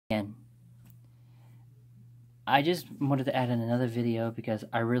Again, I just wanted to add in another video because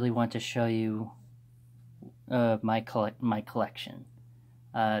I really want to show you my collection.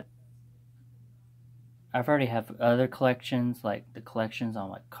 I've already have other collections, like the collections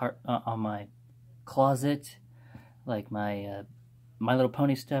on my closet, like my My Little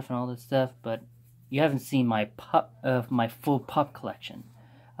Pony stuff and all this stuff, but you haven't seen my full pop collection.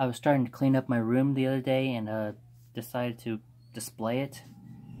 I was starting to clean up my room the other day and decided to display it.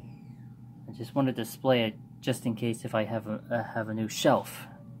 I just wanted to display it just in case if I have a new shelf.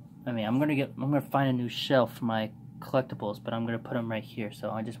 I mean, I'm gonna find a new shelf for my collectibles, but I'm gonna put them right here.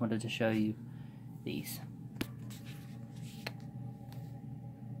 So I just wanted to show you these.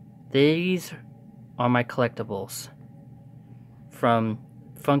 These are my collectibles from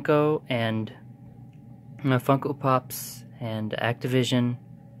Funko and Funko Pops and Activision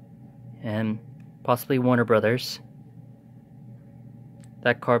and possibly Warner Brothers.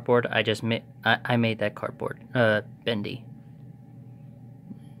 That cardboard I made that cardboard bendy.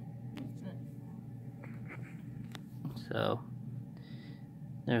 So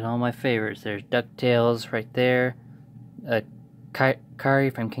there's all my favorites. There's DuckTales right there.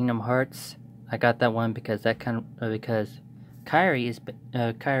 Kairi from Kingdom Hearts. I got that one because Kairi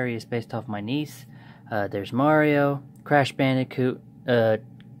is based off my niece. There's Mario, Crash Bandicoot,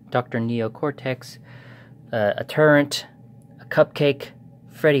 Dr. Neo Cortex, a Turret, a Cupcake,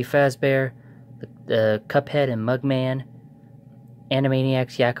 Freddy Fazbear, the Cuphead and Mugman,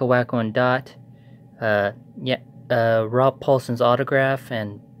 Animaniacs, Yakko, Wakko, and Dot, Rob Paulson's autograph,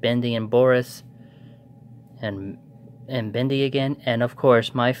 and Bendy and Boris, and Bendy again, and of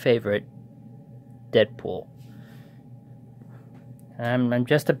course my favorite, Deadpool. I'm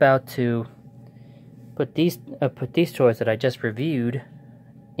just about to put these toys that I just reviewed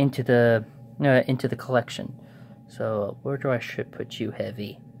into the collection. So where do I should put you,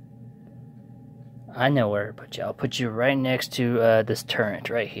 Heavy? I know where to put you. I'll put you right next to this Turret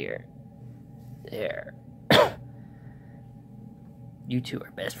right here. There. You two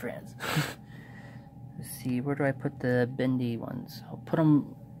are best friends. Let's see, where do I put the bendy ones? I'll put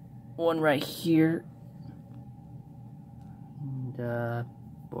them one right here. And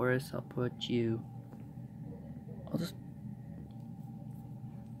Boris, I'll put you.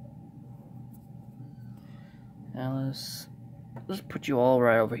 Alice, let's put you all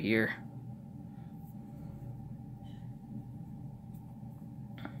right over here.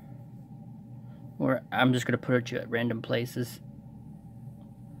 Or I'm just gonna put you at random places.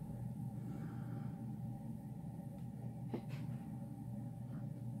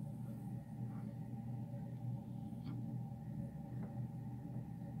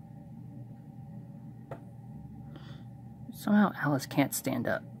 Somehow Alice can't stand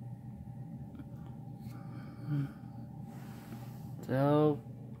up. So,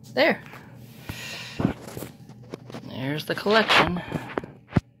 there. There's the collection.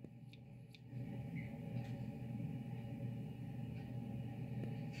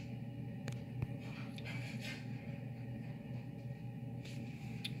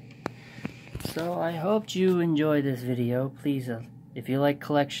 So, I hoped you enjoyed this video. Please, if you like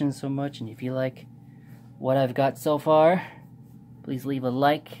collections so much and if you like what I've got so far, please leave a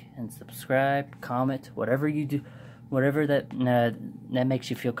like and subscribe, comment, whatever you do, whatever that makes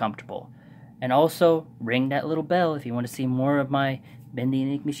you feel comfortable. And also ring that little bell if you want to see more of my Bendy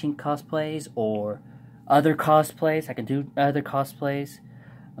and Ink Machine cosplays or other cosplays. I can do other cosplays.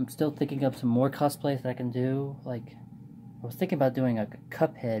 I'm still thinking of some more cosplays that I can do. Like, I was thinking about doing a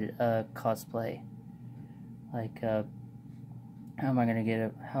Cuphead cosplay. Like, how am I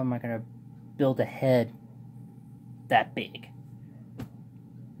gonna build a head that big?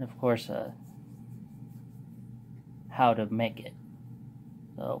 And of course, how to make it.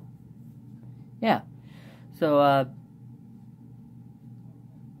 So, yeah. So,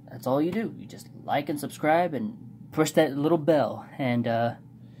 that's all you do. You just like and subscribe and push that little bell, and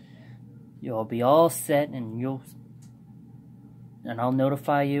you'll be all set, and I'll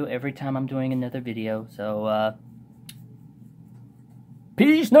notify you every time I'm doing another video. So,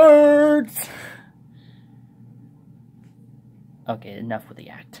 peace, nerds! Okay, enough with the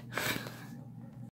act.